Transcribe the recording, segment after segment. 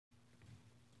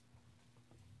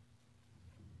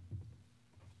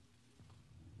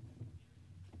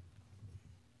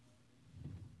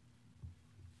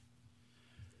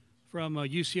From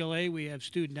UCLA, we have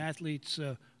student athletes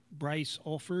Bryce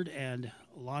Alford and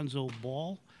Lonzo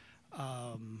Ball.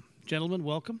 Gentlemen,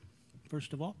 welcome,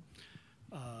 first of all.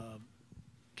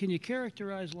 Can you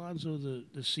characterize, Lonzo,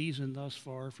 the season thus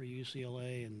far for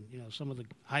UCLA and, some of the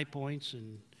high points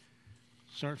and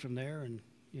start from there and,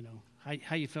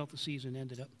 how you felt the season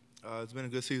ended up? It's been a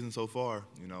good season so far.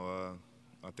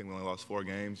 I think we only lost 4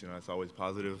 games. That's always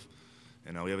positive.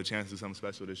 And we have a chance to do something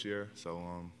special this year. So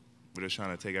we're just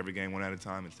trying to take every game one at a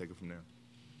time and take it from there.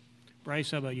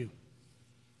 Bryce, how about you?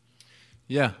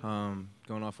 Yeah,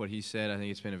 going off what he said, I think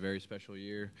it's been a very special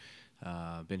year.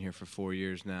 Been here for 4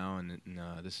 years now, and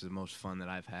this is the most fun that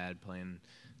I've had playing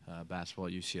basketball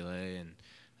at UCLA.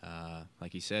 And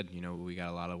like he said, we got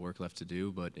a lot of work left to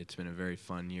do, but it's been a very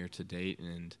fun year to date,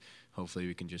 and hopefully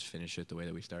we can just finish it the way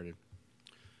that we started.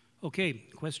 Okay,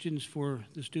 questions for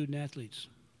the student athletes?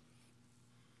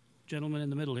 Gentleman in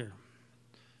the middle here.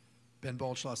 Ben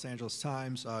Balch, Los Angeles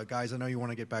Times. Guys, I know you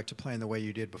want to get back to playing the way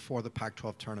you did before the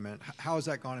Pac-12 tournament. How has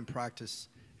that gone in practice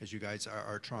as you guys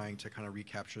are trying to kind of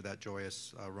recapture that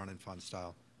joyous run and fun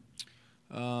style?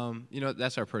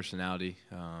 That's our personality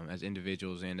as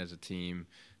individuals and as a team.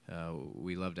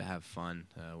 We love to have fun.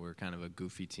 We're kind of a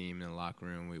goofy team in the locker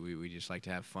room. We just like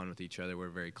to have fun with each other. We're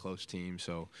a very close team,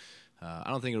 so I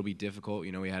don't think it'll be difficult.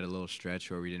 We had a little stretch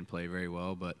where we didn't play very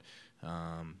well, but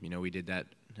we did that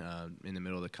in the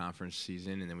middle of the conference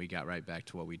season, and then we got right back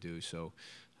to what we do. So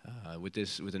with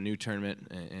a new tournament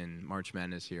and March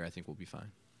Madness here, I think we'll be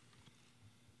fine.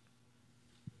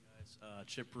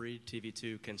 Chip Reed,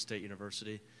 TV2, Kent State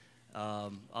University.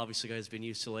 Obviously, guys have been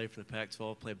UCLA from the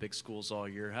Pac-12, played big schools all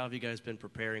year. How have you guys been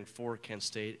preparing for Kent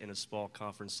State in a small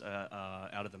conference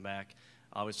out of the MAC?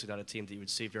 Obviously, not a team that you would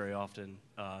see very often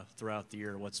throughout the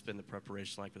year. What's been the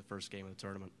preparation like for the first game of the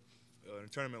tournament? In a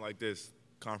tournament like this,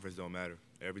 conference don't matter.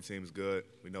 Every team's good.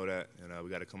 We know that, and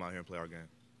we got to come out here and play our game.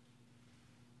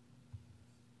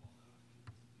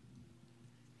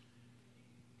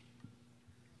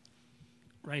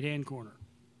 Right-hand corner.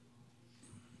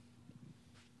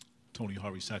 Tony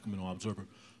Harvey, Sacramento Observer.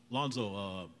 Lonzo,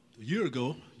 a year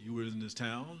ago, you were in this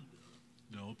town,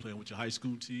 playing with your high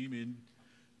school team, and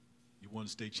you won the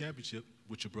state championship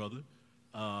with your brother.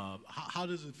 How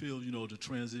does it feel, to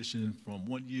transition from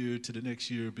one year to the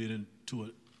next year, being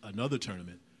into another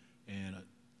tournament, and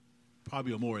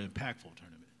probably a more impactful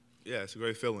tournament? Yeah, it's a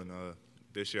great feeling.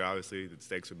 This year, obviously, the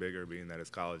stakes are bigger, being that it's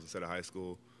college instead of high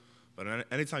school. But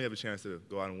anytime you have a chance to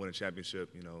go out and win a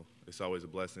championship, it's always a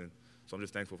blessing. So I'm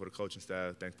just thankful for the coaching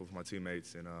staff, thankful for my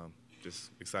teammates, and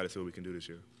just excited to see what we can do this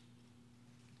year.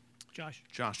 Josh.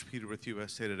 Josh Peter with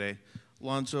USA Today.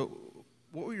 Lonzo,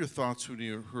 what were your thoughts when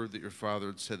you heard that your father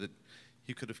had said that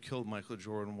he could have killed Michael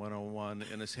Jordan 101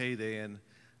 in his heyday? And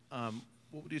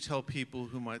what would you tell people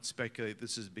who might speculate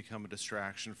this has become a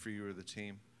distraction for you or the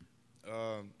team?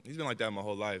 He's been like that my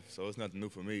whole life, so it's nothing new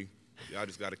for me. Y'all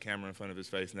just got a camera in front of his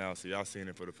face now, so y'all seen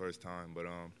it for the first time. But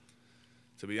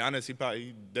to be honest, he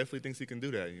definitely thinks he can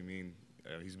do that.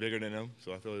 He's bigger than him,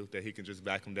 so I feel that he can just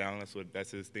back him down.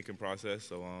 That's his thinking process.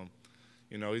 So,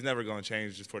 he's never going to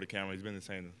change just for the camera. He's been the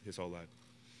same his whole life.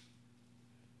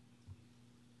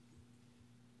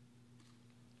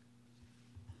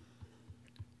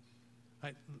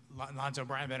 Hi, Lonzo,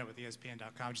 Brian Bennett with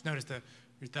ESPN.com. Just noticed that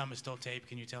your thumb is still taped.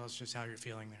 Can you tell us just how you're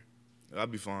feeling there? I'll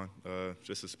be fine.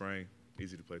 Just a sprain,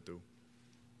 easy to play through.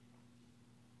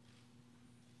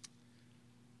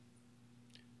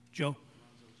 Joe.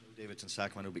 Davidson,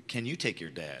 Sacramento. Can you take your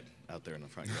dad out there in the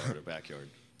front yard or backyard?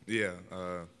 Yeah,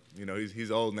 he's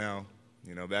old now.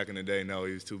 Back in the day, no,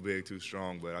 he was too big, too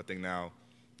strong. But I think now,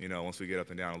 once we get up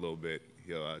and down a little bit,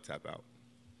 he'll tap out.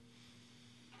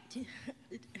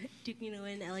 Duke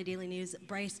in LA Daily News.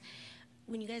 Bryce,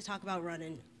 when you guys talk about run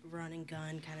and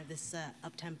gun, kind of this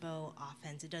up-tempo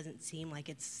offense, it doesn't seem like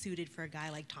it's suited for a guy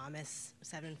like Thomas,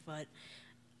 7 foot.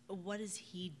 What does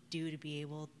he do to be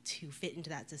able to fit into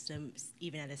that system,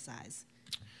 even at his size?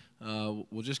 Well,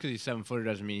 just because he's 7-footer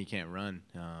doesn't mean he can't run.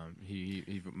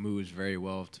 He moves very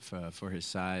well for his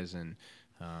size, and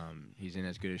he's in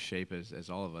as good a shape as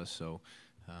all of us. So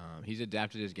he's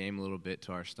adapted his game a little bit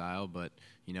to our style, but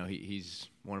he's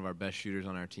one of our best shooters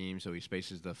on our team. So he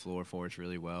spaces the floor for us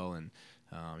really well, and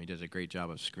he does a great job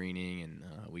of screening. And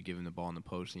we give him the ball in the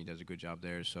post, and he does a good job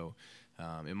there. So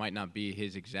it might not be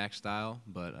his exact style,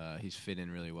 but he's fit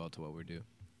in really well to what we do.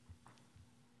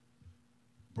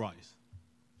 Bryce,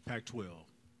 Pac-12,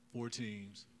 4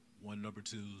 teams, 1 number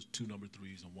 2s, 2 number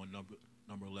 3s, and 1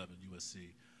 number 11, USC.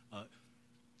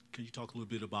 Can you talk a little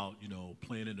bit about,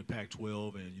 playing in the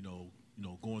Pac-12 and,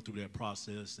 going through that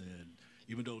process? And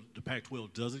even though the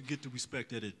Pac-12 doesn't get the respect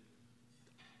that it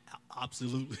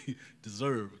absolutely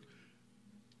deserves,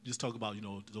 just talk about,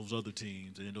 those other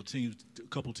teams and those teams, a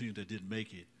couple teams that didn't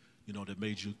make it, that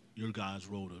made your guys'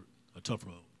 road a tough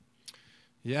road.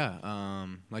 Yeah,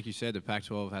 like you said, the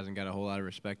Pac-12 hasn't got a whole lot of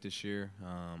respect this year.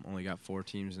 Only got 4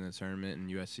 teams in the tournament, and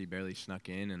USC barely snuck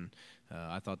in. And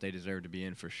I thought they deserved to be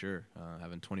in for sure,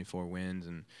 having 24 wins,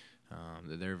 and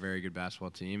they're a very good basketball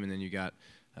team. And then you got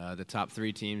the top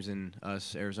 3 teams in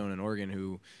us, Arizona and Oregon,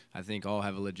 who I think all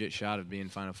have a legit shot of being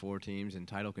Final Four teams and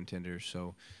title contenders.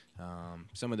 So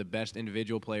some of the best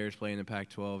individual players play in the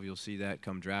Pac-12. You'll see that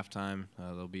come draft time.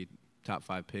 There'll be top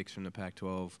 5 picks from the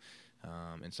Pac-12.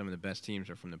 And some of the best teams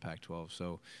are from the Pac-12.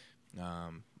 So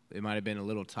it might have been a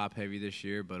little top-heavy this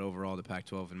year, but overall the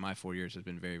Pac-12 in my 4 years has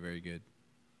been very, very good.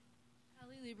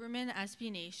 Kelly Lieberman,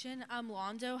 SB Nation.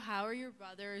 Lonzo, how are your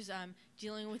brothers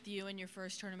dealing with you in your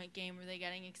first tournament game? Were they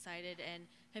getting excited, and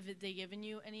have they given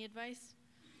you any advice?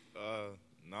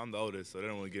 No, I'm the oldest, so they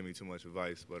don't really give me too much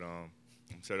advice, but I'm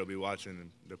sure they'll be watching and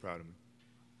they're proud of me.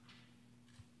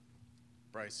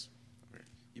 Bryce,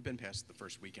 you've been past the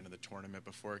first weekend of the tournament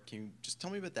before. Can you just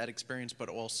tell me about that experience, but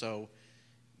also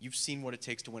you've seen what it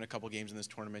takes to win a couple games in this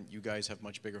tournament. You guys have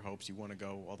much bigger hopes. You want to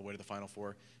go all the way to the Final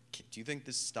Four. Do you think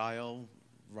this style,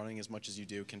 running as much as you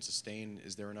do, can sustain?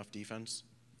 Is there enough defense?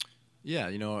 Yeah,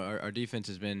 our defense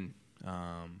has been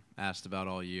asked about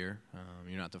all year.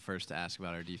 You're not the first to ask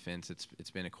about our defense.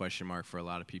 It's been a question mark for a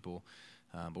lot of people.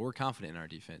 But we're confident in our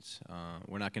defense.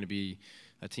 We're not going to be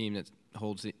a team that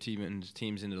holds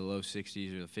teams into the low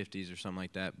 60s or the 50s or something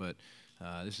like that. But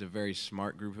this is a very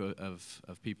smart group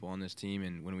of people on this team,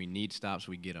 and when we need stops,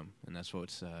 we get them. And that's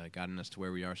what's gotten us to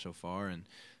where we are so far. And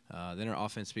then our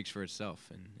offense speaks for itself.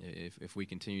 And if we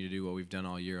continue to do what we've done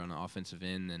all year on the offensive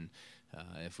end, then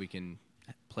if we can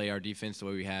play our defense the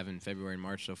way we have in February and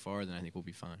March so far, then I think we'll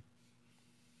be fine.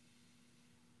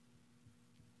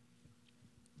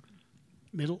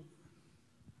 Middle.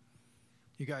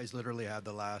 You guys literally had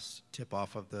the last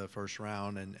tip-off of the first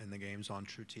round, and the game's on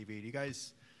True TV. Do you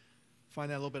guys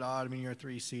find that a little bit odd? I mean, you're a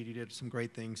 3 seed. You did some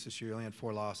great things this year. You only had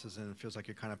 4 losses, and it feels like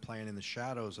you're kind of playing in the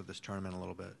shadows of this tournament a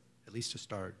little bit, at least to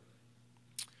start.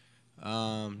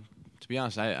 To be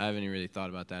honest, I haven't really thought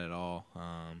about that at all.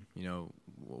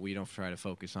 We don't try to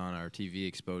focus on our TV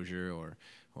exposure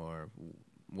or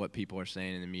what people are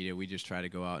saying in the media. We just try to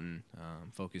go out and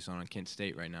focus on Kent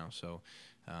State right now. So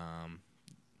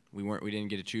we didn't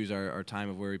get to choose our time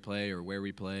of where we play or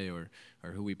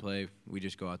who we play. We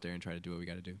just go out there and try to do what we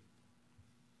got to do.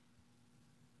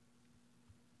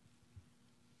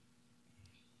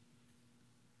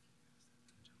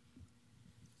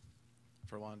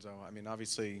 For Lonzo, I mean,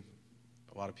 obviously,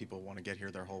 a lot of people want to get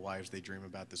here their whole lives. They dream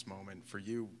about this moment. For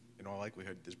you, in all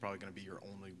likelihood, this is probably going to be your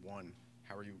only one.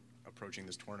 How are you approaching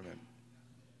this tournament?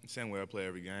 Same way I play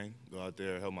every game. Go out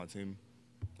there, help my team,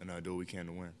 and do what we can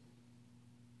to win.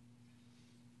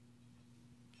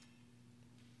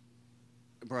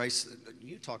 Bryce,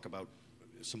 you talk about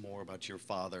some more about your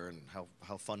father and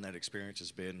how fun that experience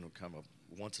has been, kind of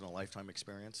a once-in-a-lifetime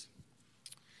experience?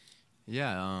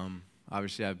 Yeah,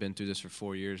 obviously I've been through this for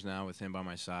 4 years now with him by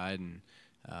my side, and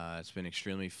it's been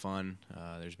extremely fun.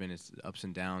 There's been its ups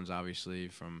and downs, obviously,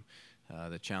 from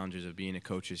the challenges of being a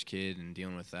coach's kid and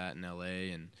dealing with that in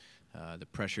LA and the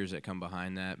pressures that come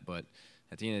behind that. But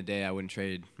at the end of the day, I wouldn't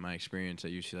trade my experience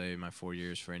at UCLA in my 4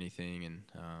 years for anything, and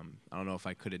I don't know if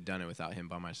I could have done it without him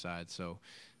by my side. So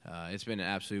it's been an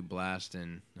absolute blast,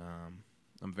 and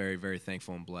I'm very, very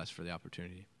thankful and blessed for the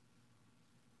opportunity.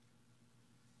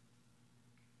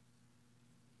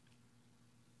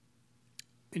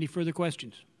 Any further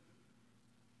questions?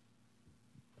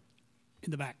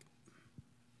 In the back.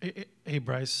 Hey,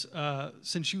 Bryce,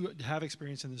 since you have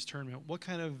experience in this tournament, what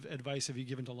kind of advice have you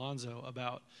given to Lonzo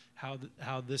about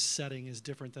how this setting is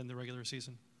different than the regular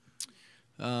season?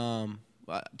 To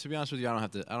be honest with you, I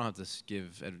don't have to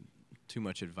give too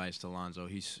much advice to Lonzo.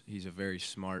 He's a very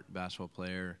smart basketball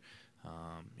player.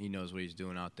 He knows what he's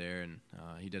doing out there, and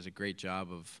he does a great job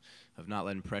of not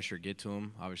letting pressure get to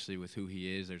him. Obviously, with who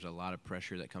he is, there's a lot of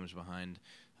pressure that comes behind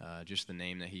just the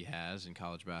name that he has in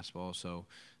college basketball. So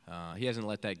he hasn't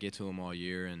let that get to him all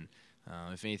year. And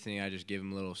if anything, I just give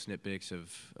him little snippets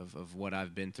of what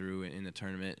I've been through in the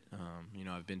tournament.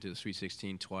 I've been to the Sweet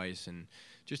 16 twice, and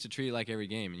just to treat it like every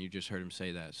game. And you just heard him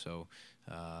say that. So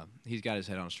he's got his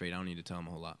head on straight. I don't need to tell him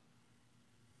a whole lot.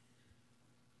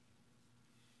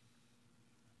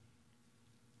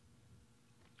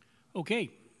 Okay.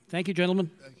 Thank you, gentlemen.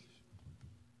 Thank you.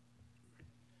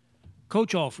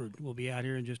 Coach Alford will be out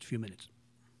here in just a few minutes.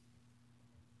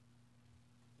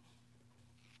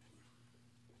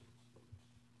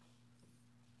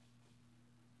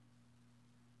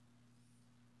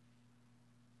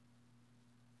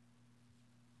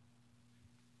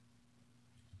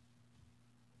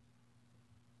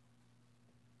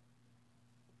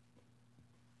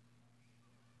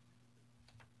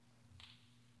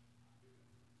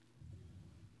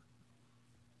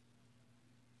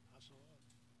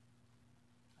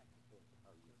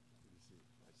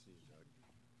 see you, Doug.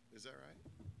 Is that right?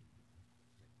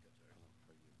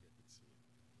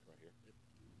 Right here.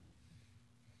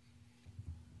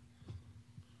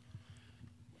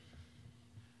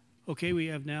 Okay, we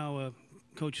have now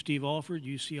Coach Steve Alford,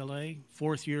 UCLA,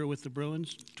 4th year with the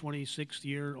Bruins, 26th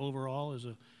year overall as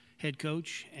a head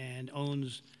coach, and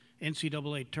owns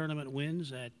NCAA tournament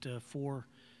wins at 4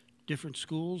 different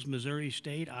schools: Missouri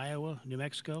State, Iowa, New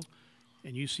Mexico,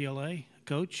 and UCLA.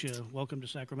 Coach, welcome to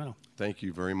Sacramento. Thank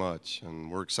you very much, and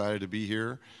we're excited to be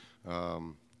here.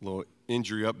 Little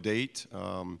injury update.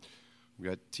 We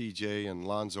got TJ and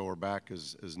Lonzo are back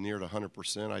as near to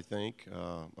 100%, I think.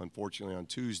 Unfortunately, on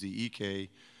Tuesday, EK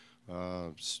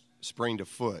sprained a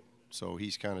foot, so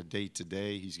he's kind of day to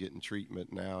day. He's getting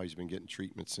treatment now. He's been getting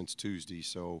treatment since Tuesday,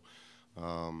 so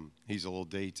he's a little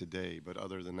day to day. But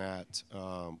other than that,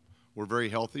 we're very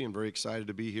healthy and very excited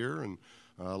to be here, and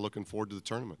looking forward to the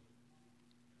tournament.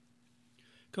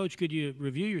 Coach, could you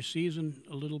review your season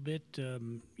a little bit?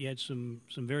 You had some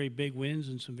very big wins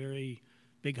and some very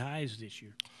big highs this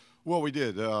year. Well, we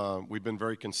did. We've been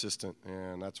very consistent,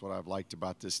 and that's what I've liked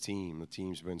about this team. The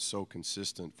team's been so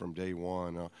consistent from day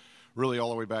one, really all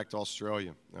the way back to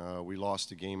Australia. We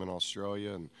lost a game in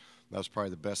Australia, and that was probably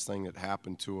the best thing that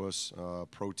happened to us.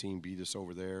 Pro team beat us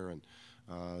over there, and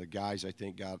the guys, I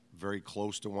think, got very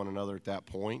close to one another at that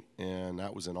point, and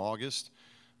that was in August.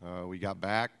 We got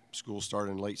back. School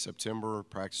started in late September.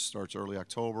 Practice starts early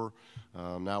October.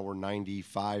 Now we're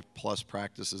 95-plus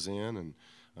practices in and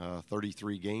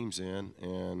 33 games in,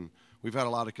 and we've had a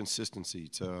lot of consistency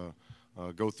to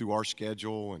go through our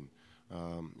schedule. And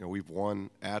we've won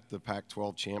at the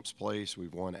Pac-12 champs place.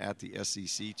 We've won at the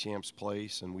SEC champs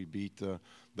place, and we beat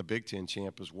the Big Ten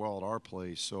champ as well at our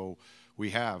place. So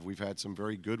we've had some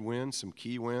very good wins, some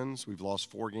key wins. We've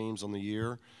lost 4 games on the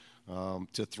year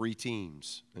to 3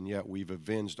 teams, and yet we've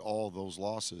avenged all those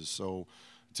losses. So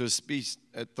to be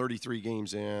at 33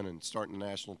 games in and starting the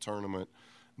national tournament,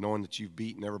 knowing that you've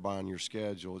beaten everybody on your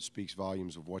schedule, it speaks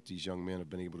volumes of what these young men have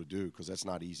been able to do, because that's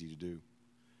not easy to do.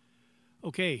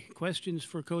 Okay, questions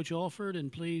for Coach Alford,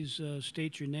 and please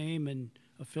state your name and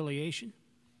affiliation.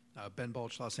 Ben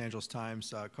Balch, Los Angeles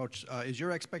Times. Coach, is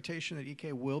your expectation that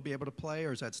EK will be able to play,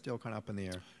 or is that still kind of up in the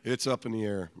air? It's up in the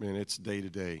air. I mean, it's day to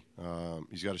day.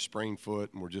 He's got a sprained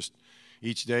foot, and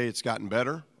each day it's gotten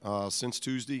better since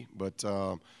Tuesday, but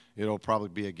it'll probably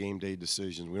be a game day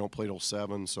decision. We don't play till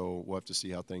 7, so we'll have to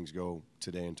see how things go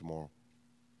today and tomorrow.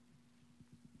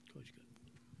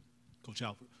 Coach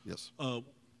Alford. Yes.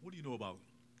 What do you know about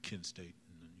Kent State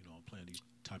and playing these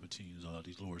type of teams,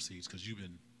 these lower seeds? Because you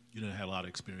didn't have a lot of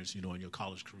experience, in your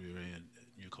college career and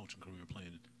your coaching career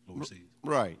playing lower seeds.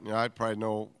 Right. I probably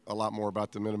know a lot more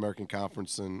about the Mid-American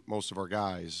Conference than most of our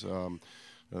guys.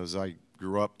 As I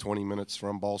grew up 20 minutes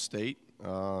from Ball State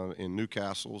in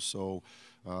Newcastle, so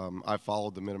I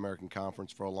followed the Mid-American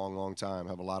Conference for a long, long time.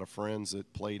 I have a lot of friends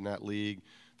that played in that league.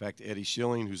 In fact, Eddie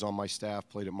Schilling, who's on my staff,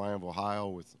 played at Miami, Ohio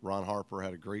with Ron Harper,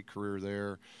 had a great career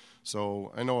there.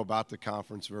 So I know about the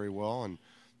conference very well, and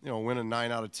winning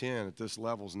 9 out of 10 at this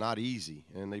level is not easy,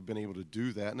 and they've been able to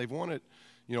do that. And they've won it,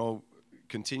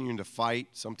 continuing to fight,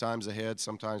 sometimes ahead,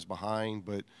 sometimes behind,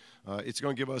 but it's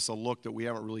going to give us a look that we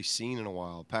haven't really seen in a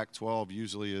while. Pac-12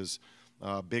 usually is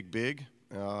big,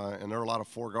 and there are a lot of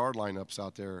 4-guard lineups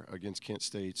out there against Kent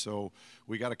State. So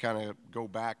we got to kind of go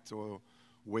back to a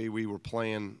way we were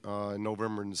playing in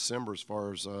November and December as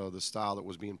far as the style that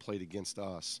was being played against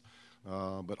us.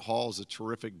 But Hall's a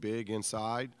terrific big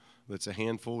inside. That's a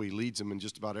handful. He leads them in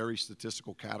just about every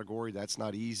statistical category. That's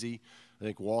not easy. I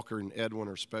think Walker and Edwin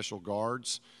are special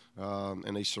guards,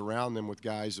 and they surround them with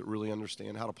guys that really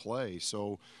understand how to play.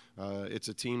 So it's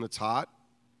a team that's hot.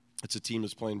 It's a team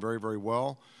that's playing very, very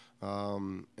well,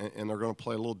 and they're going to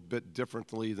play a little bit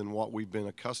differently than what we've been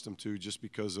accustomed to just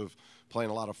because of playing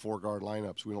a lot of 4-guard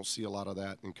lineups. We don't see a lot of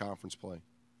that in conference play.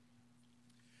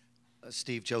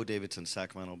 Steve, Joe Davidson,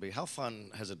 Sacramento Bee. How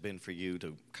fun has it been for you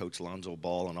to coach Lonzo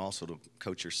Ball and also to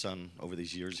coach your son over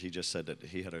these years? He just said that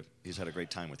he's had a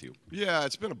great time with you. Yeah,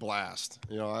 it's been a blast.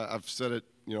 I've said it.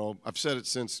 I've said it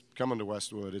since coming to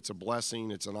Westwood. It's a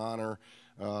blessing. It's an honor.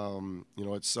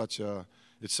 It's such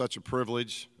a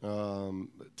privilege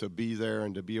to be there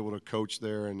and to be able to coach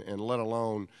there, and let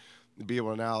alone be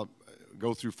able to now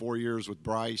go through 4 years with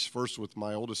Bryce. First with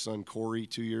my oldest son Corey,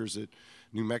 2 years at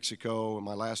New Mexico, and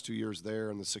my last 2 years there,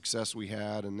 and the success we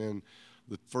had. And then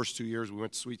the first 2 years we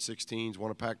went to Sweet 16s,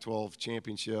 won a Pac-12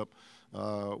 championship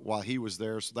while he was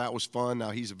there. So that was fun.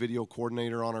 Now he's a video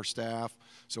coordinator on our staff,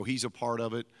 so he's a part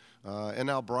of it. And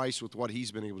now Bryce, with what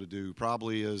he's been able to do,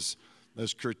 probably as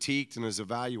critiqued and as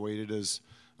evaluated as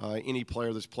any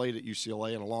player that's played at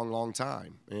UCLA in a long, long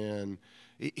time. And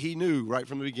he knew right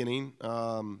from the beginning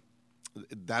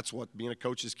that's what being a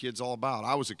coach's kid's all about.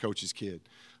 I was a coach's kid.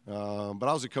 But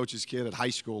I was a coach's kid at high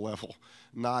school level,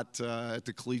 not at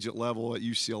the collegiate level at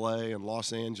UCLA and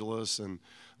Los Angeles and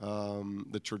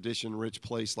the tradition-rich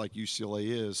place like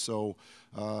UCLA is. So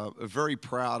very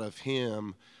proud of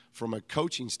him from a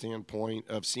coaching standpoint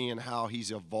of seeing how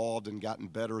he's evolved and gotten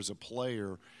better as a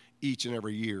player each and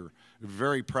every year.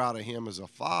 Very proud of him as a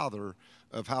father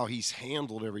of how he's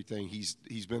handled everything.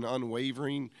 He's been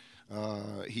unwavering.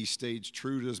 He stayed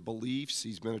true to his beliefs.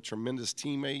 He's been a tremendous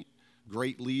teammate,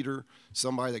 great leader,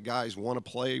 somebody that guys want to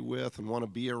play with and want to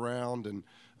be around. And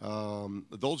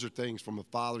those are things from a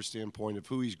father standpoint of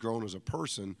who he's grown as a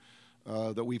person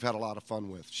that we've had a lot of fun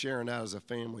with. Sharing that as a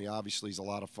family obviously is a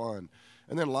lot of fun.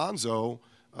 And then Lonzo,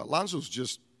 Lonzo's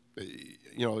just,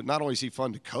 not only is he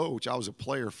fun to coach, I was a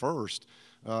player first.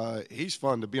 He's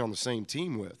fun to be on the same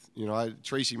team with.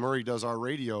 Tracy Murray does our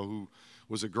radio, who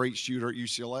was a great shooter at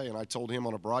UCLA, and I told him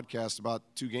on a broadcast about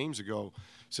 2 games ago,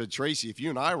 said, Tracy, if you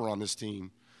and I were on this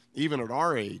team, even at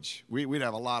our age, we'd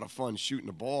have a lot of fun shooting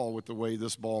the ball with the way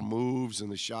this ball moves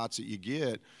and the shots that you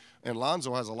get. And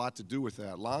Lonzo has a lot to do with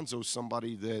that. Lonzo's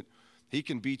somebody that he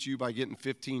can beat you by getting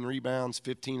 15 rebounds,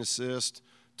 15 assists,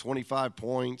 25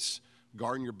 points,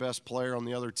 guarding your best player on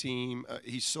the other team.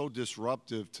 He's so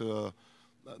disruptive to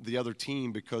the other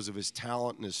team because of his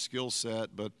talent and his skill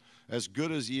set. But as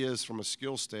good as he is from a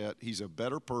skill set, he's a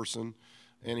better person,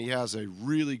 and he has a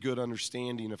really good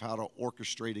understanding of how to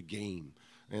orchestrate a game.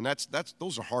 And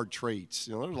those are hard traits.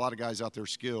 There's a lot of guys out there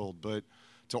skilled, but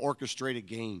to orchestrate a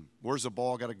game, where's the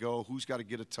ball got to go, who's got to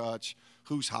get a touch,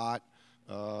 who's hot,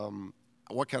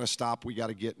 what kind of stop we got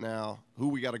to get now, who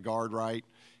we got to guard right.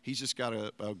 He's just got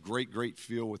a great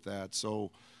feel with that.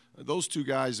 So those 2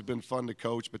 guys have been fun to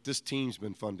coach, but this team's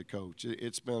been fun to coach.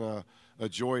 It's been a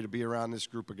joy to be around this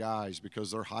group of guys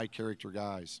because they're high-character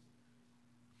guys.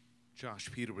 Josh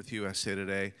Peter with USA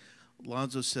Today.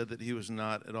 Lonzo said that he was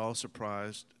not at all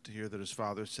surprised to hear that his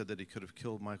father said that he could have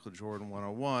killed Michael Jordan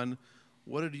 101.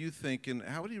 What did you think, and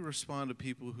how would you respond to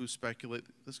people who speculate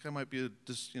this guy might be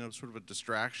sort of a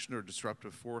distraction or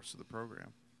disruptive force of the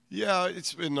program? Yeah,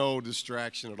 it's been no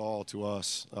distraction at all to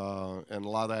us, and a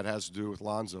lot of that has to do with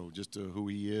Lonzo, just who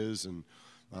he is, and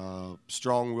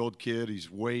strong-willed kid.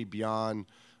 He's way beyond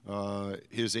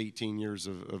his 18 years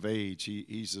of age.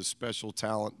 He's a special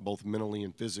talent, both mentally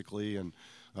and physically, and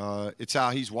it's how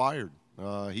he's wired.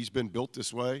 He's been built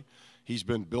this way. He's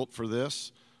been built for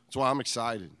this. That's why I'm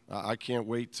excited. I can't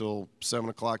wait till 7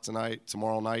 o'clock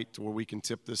tomorrow night, to where we can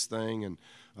tip this thing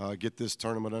and get this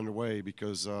tournament underway,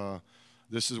 because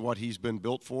this is what he's been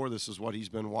built for. This is what he's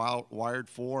been wired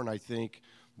for. And I think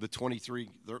the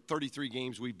 33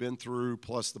 games we've been through,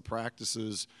 plus the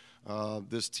practices,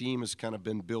 this team has kind of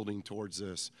been building towards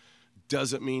this.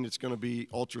 Doesn't mean it's going to be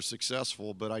ultra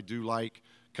successful, but I do like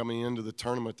coming into the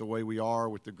tournament the way we are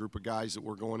with the group of guys that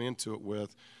we're going into it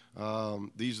with.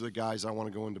 These are the guys I want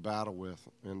to go into battle with.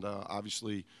 And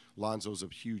obviously, Lonzo's a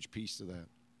huge piece to that.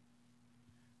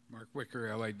 Mark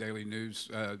Wicker, LA Daily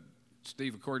News.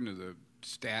 Steve, according to the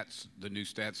stats, the new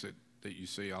stats that you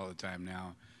see all the time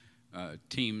now,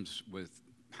 teams with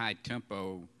high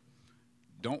tempo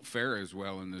don't fare as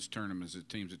well in this tournament as the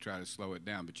teams that try to slow it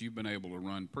down. But you've been able to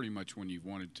run pretty much when you've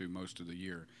wanted to most of the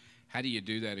year. How do you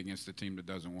do that against a team that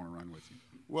doesn't want to run with you?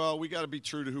 Well, we got to be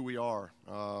true to who we are.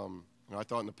 I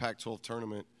thought in the Pac-12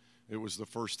 tournament, it was the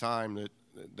first time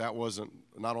that wasn't,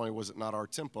 not only was it not our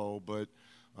tempo, but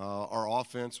our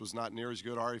offense was not near as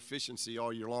good. Our efficiency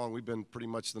all year long, we've been pretty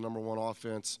much the #1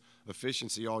 offense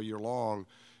efficiency all year long.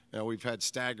 We've had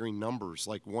staggering numbers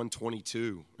like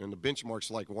 122, and the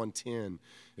benchmark's like 110.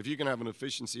 If you can have an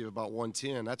efficiency of about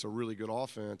 110, that's a really good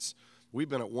offense. We've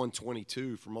been at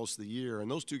 122 for most of the year, and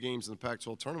those 2 games in the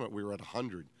Pac-12 tournament, we were at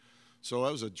 100. So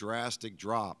that was a drastic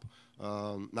drop.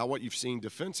 Now what you've seen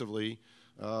defensively,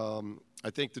 I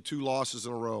think the 2 losses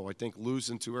in a row, I think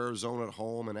losing to Arizona at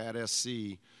home and at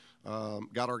SC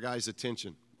got our guys'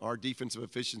 attention. Our defensive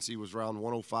efficiency was around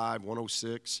 105,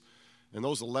 106. And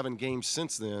those 11 games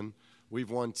since then, we've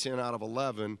won 10 out of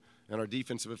 11, and our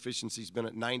defensive efficiency's been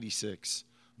at 96,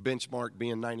 benchmark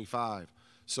being 95.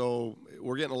 So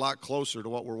we're getting a lot closer to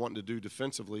what we're wanting to do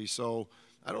defensively. So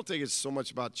I don't think it's so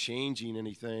much about changing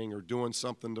anything or doing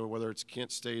something to whether it's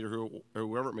Kent State or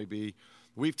whoever it may be.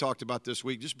 We've talked about this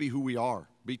week, just be who we are.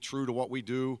 Be true to what we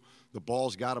do. The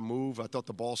ball's got to move. I thought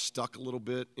the ball stuck a little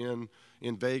bit in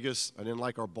Vegas. I didn't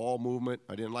like our ball movement.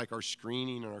 I didn't like our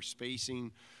screening and our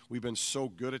spacing. We've been so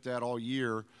good at that all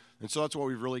year. And so that's what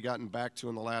we've really gotten back to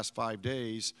in the last 5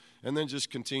 days. And then just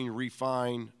continue to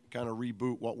refine, kind of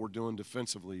reboot what we're doing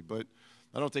defensively. But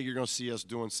I don't think you're going to see us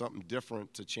doing something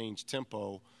different to change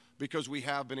tempo, because we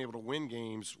have been able to win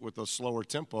games with a slower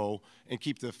tempo and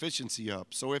keep the efficiency up.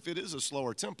 So if it is a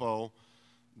slower tempo,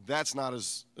 that's not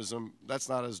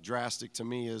as drastic to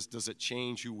me as does it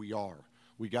change who we are.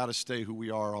 We got to stay who we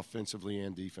are offensively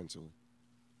and defensively.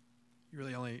 You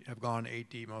really only have gone 8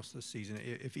 deep most of the season.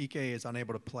 If Ike is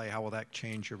unable to play, how will that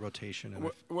change your rotation? And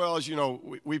well, as you know,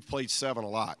 we've played 7 a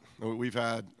lot. We've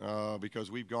had, because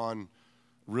we've gone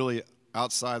really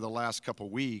outside the last couple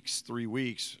weeks, 3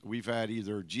 weeks, we've had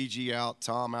either Gigi out,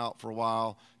 Tom out for a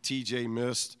while, TJ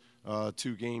missed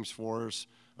 2 games for us,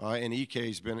 and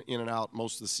Ike's been in and out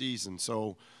most of the season.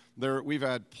 So we've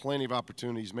had plenty of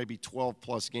opportunities, maybe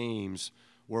 12-plus games,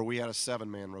 where we had a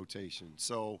 7-man rotation.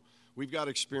 So we've got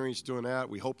experience doing that.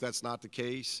 We hope that's not the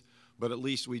case, but at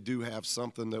least we do have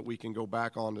something that we can go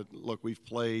back on to, look, we've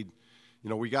played.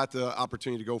 We got the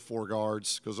opportunity to go 4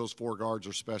 guards because those 4 guards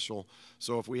are special.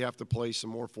 So if we have to play some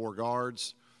more 4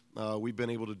 guards, we've been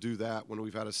able to do that when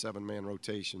we've had a 7-man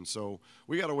rotation. So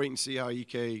we got to wait and see how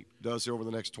Ike does over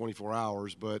the next 24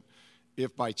 hours. But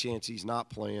if by chance he's not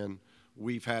playing,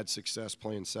 we've had success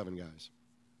playing 7 guys.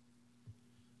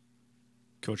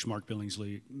 Coach Mark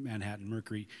Billingsley, Manhattan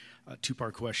Mercury.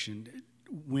 2-part question.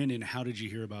 When and how did you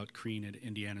hear about Crean at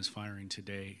Indiana's firing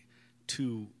today?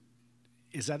 2,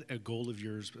 is that a goal of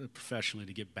yours professionally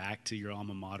to get back to your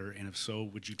alma mater? And if so,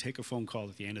 would you take a phone call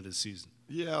at the end of the season?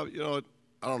 Yeah,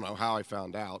 I don't know how I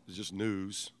found out. It's just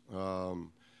news.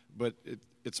 But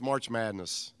it's March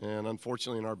Madness. And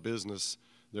unfortunately in our business,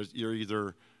 you're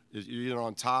either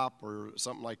on top or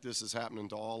something like this is happening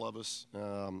to all of us.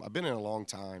 I've been in a long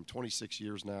time, 26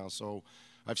 years now. So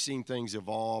I've seen things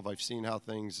evolve. I've seen how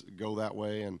things go that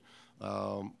way. And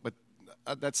but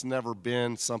that's never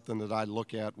been something that I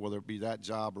look at, whether it be that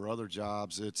job or other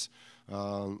jobs. It's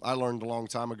I learned a long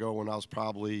time ago when I was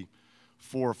probably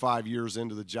 4 or 5 years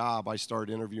into the job, I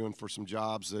started interviewing for some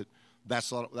jobs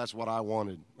that's what I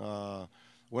wanted.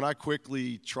 When I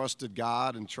quickly trusted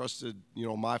God and trusted,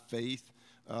 my faith,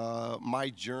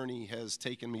 my journey has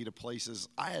taken me to places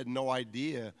I had no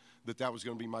idea that was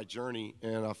going to be my journey,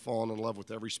 and I've fallen in love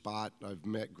with every spot. I've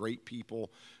met great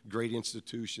people, great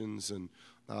institutions, and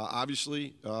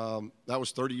obviously that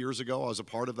was 30 years ago. I was a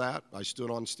part of that. I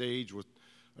stood on stage with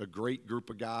a great group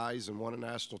of guys and won a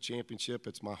national championship.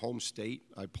 It's my home state.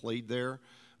 I played there.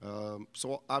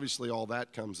 So obviously all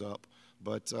that comes up.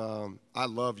 But I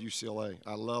love UCLA.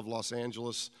 I love Los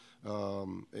Angeles.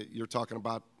 You're talking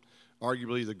about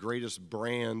arguably the greatest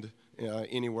brand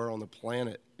anywhere on the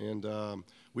planet. And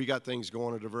we got things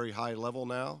going at a very high level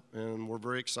now, and we're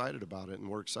very excited about it. And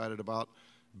we're excited about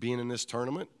being in this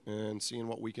tournament and seeing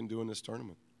what we can do in this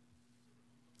tournament.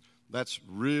 That's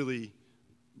really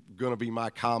going to be my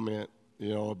comment,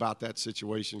 about that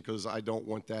situation, because I don't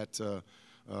want that to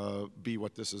be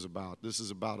what this is about. This is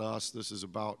about us. This is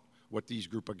about what these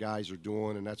group of guys are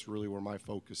doing, and that's really where my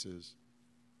focus is.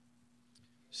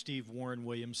 Steve, Warren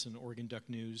Williamson, Oregon Duck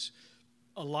News.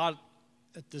 A lot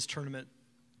at this tournament,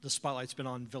 the spotlight's been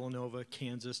on Villanova,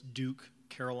 Kansas, Duke,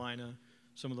 Carolina,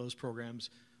 some of those programs.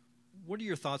 What are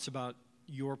your thoughts about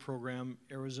your program,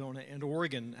 Arizona and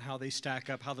Oregon, how they stack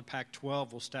up, how the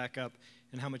Pac-12 will stack up,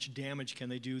 and how much damage can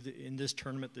they do in this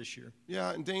tournament this year?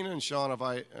 Yeah, and Dana and Sean,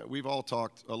 we've all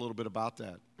talked a little bit about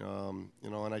that,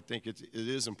 and I think it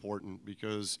is important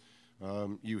because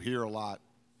you hear a lot,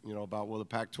 about, well, the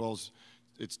Pac-12's,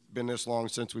 it's been this long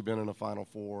since we've been in a Final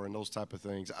Four and those type of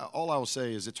things. All I will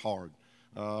say is it's hard,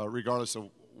 regardless of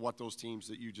what those teams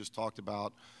that you just talked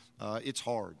about. It's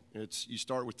hard. You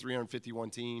start with 351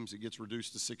 teams. It gets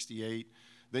reduced to 68.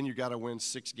 Then you got to win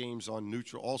 6 games on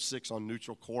neutral, all 6 on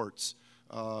neutral courts.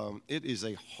 It is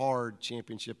a hard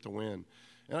championship to win,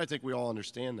 and I think we all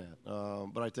understand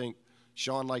that. But I think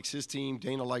Sean likes his team.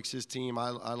 Dana likes his team. I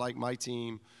like my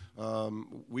team.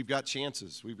 We've got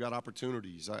chances. We've got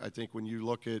opportunities. I think when you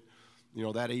look at,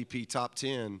 that AP top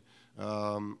 10,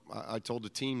 I told the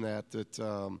team that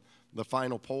the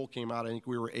final poll came out. I think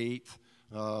we were 8th.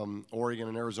 Oregon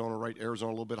and Arizona, right?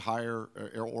 Arizona a little bit higher.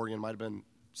 Oregon might have been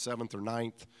 7th or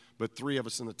 9th, but 3 of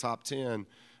us in the top 10.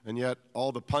 And yet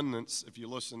all the pundits, if you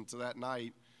listen to that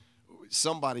night,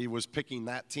 somebody was picking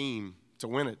that team to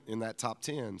win it in that top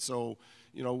 10. So,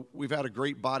 we've had a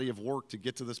great body of work to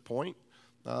get to this point.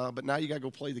 But now you got to go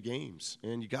play the games,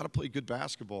 and you got to play good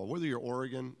basketball. Whether you're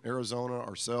Oregon, Arizona,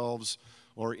 ourselves,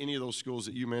 or any of those schools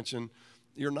that you mentioned,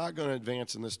 you're not going to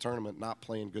advance in this tournament not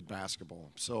playing good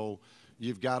basketball. So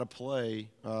you've got to play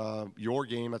your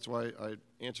game. That's why I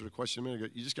answered a question a minute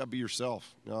ago. You just got to be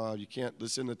yourself. You can't.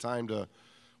 This isn't the time to.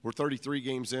 We're 33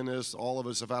 games in this. All of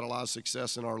us have had a lot of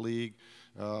success in our league.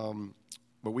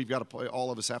 but we've got to play.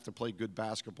 All of us have to play good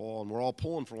basketball, and we're all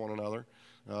pulling for one another.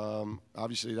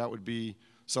 Obviously, that would be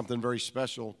something very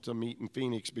special to meet in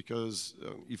Phoenix because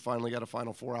you finally got a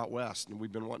Final Four out west, and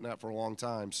we've been wanting that for a long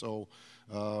time. So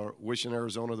wishing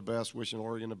Arizona the best, wishing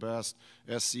Oregon the best.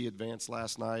 SC advanced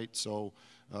last night. So,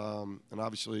 and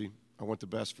obviously I want the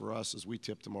best for us as we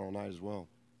tip tomorrow night as well.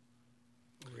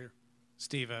 Over here.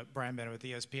 Steve, Brian Bennett with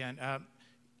ESPN.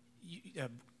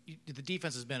 The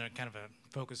defense has been a kind of a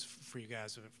focus for you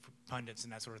guys, for pundits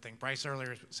and that sort of thing. Bryce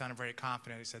earlier sounded very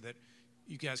confident. He said that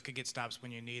you guys could get stops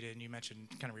when you need it, and you mentioned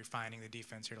kind of refining the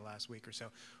defense here the last week or so.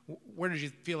 Where did you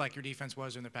feel like your defense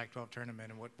was in the Pac-12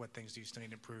 tournament, and what things do you still need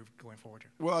to improve going forward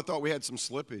here? Well, I thought we had some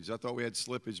slippage. I thought we had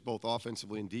slippage both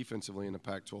offensively and defensively in the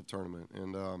Pac-12 tournament,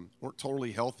 and weren't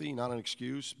totally healthy, not an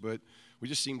excuse, but we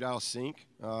just seemed out of sync.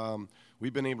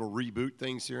 We've been able to reboot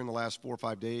things here in the last 4 or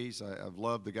 5 days. I've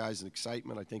loved the guys'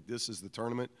 excitement. I think this is the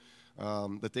tournament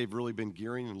that they've really been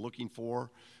gearing and looking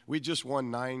for. We just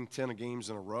won 9-10 games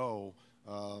in a row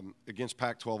against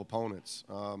Pac-12 opponents,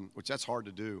 which that's hard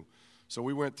to do. So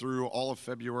we went through all of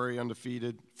February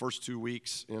undefeated, first 2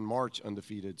 weeks in March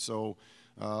undefeated. So,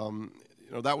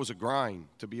 that was a grind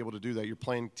to be able to do that. You're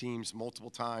playing teams multiple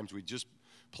times. We just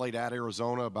played at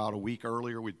Arizona about a week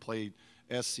earlier. We'd played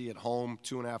SC at home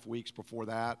 2.5 weeks before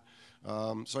that.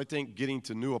 So I think getting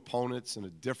to new opponents in a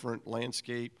different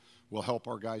landscape will help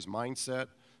our guys' mindset.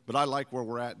 But I like where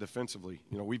we're at defensively.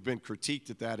 We've been critiqued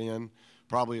at that end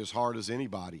probably as hard as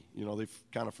anybody. They've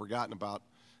kind of forgotten about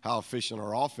how efficient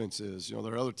our offense is. There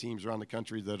are other teams around the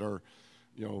country that are,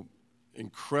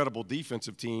 incredible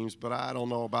defensive teams, but I don't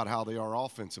know about how they are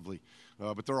offensively.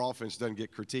 But their offense doesn't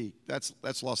get critiqued.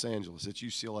 That's Los Angeles. It's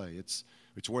UCLA.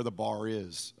 It's where the bar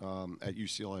is at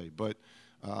UCLA. But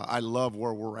I love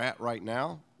where we're at right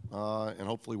now, and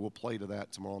hopefully we'll play to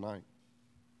that tomorrow night.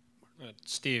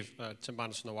 Steve, Tim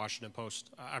Bonnes from the Washington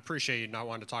Post. I appreciate you not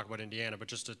wanting to talk about Indiana, but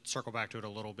just to circle back to it a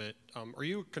little bit, are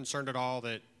you concerned at all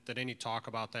that any talk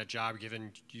about that job,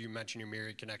 given you mentioned your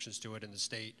myriad connections to it in the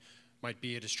state, might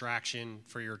be a distraction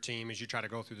for your team as you try to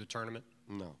go through the tournament?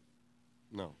 No,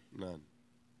 none. Even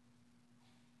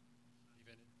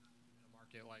in a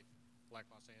market like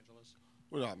Los Angeles?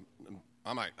 Well,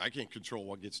 I can't control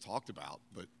what gets talked about,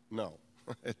 but no,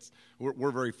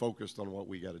 we're very focused on what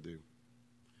we got to do.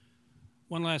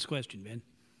 One last question, Ben.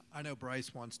 I know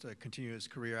Bryce wants to continue his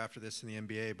career after this in the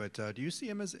NBA, but do you see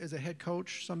him as a head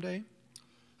coach someday?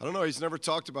 I don't know. He's never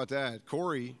talked about that.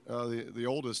 Corey, the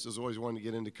oldest, has always wanted to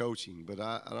get into coaching, but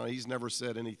I don't know, he's never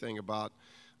said anything about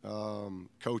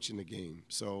coaching the game.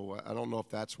 So I don't know if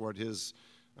that's what his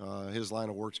line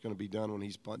of work's going to be done when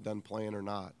he's done playing or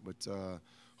not. But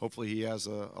hopefully he has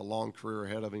a long career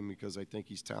ahead of him because I think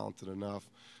he's talented enough.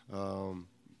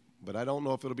 But I don't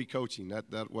know if it'll be coaching. That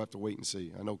we'll have to wait and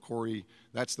see. I know Corey,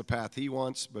 that's the path he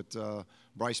wants, but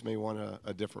Bryce may want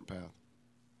a different path.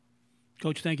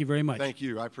 Coach, thank you very much. Thank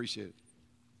you. I appreciate it.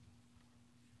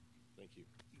 Thank you.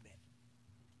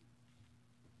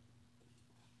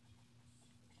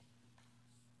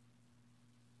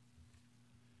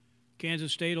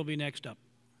 Kansas State will be next up.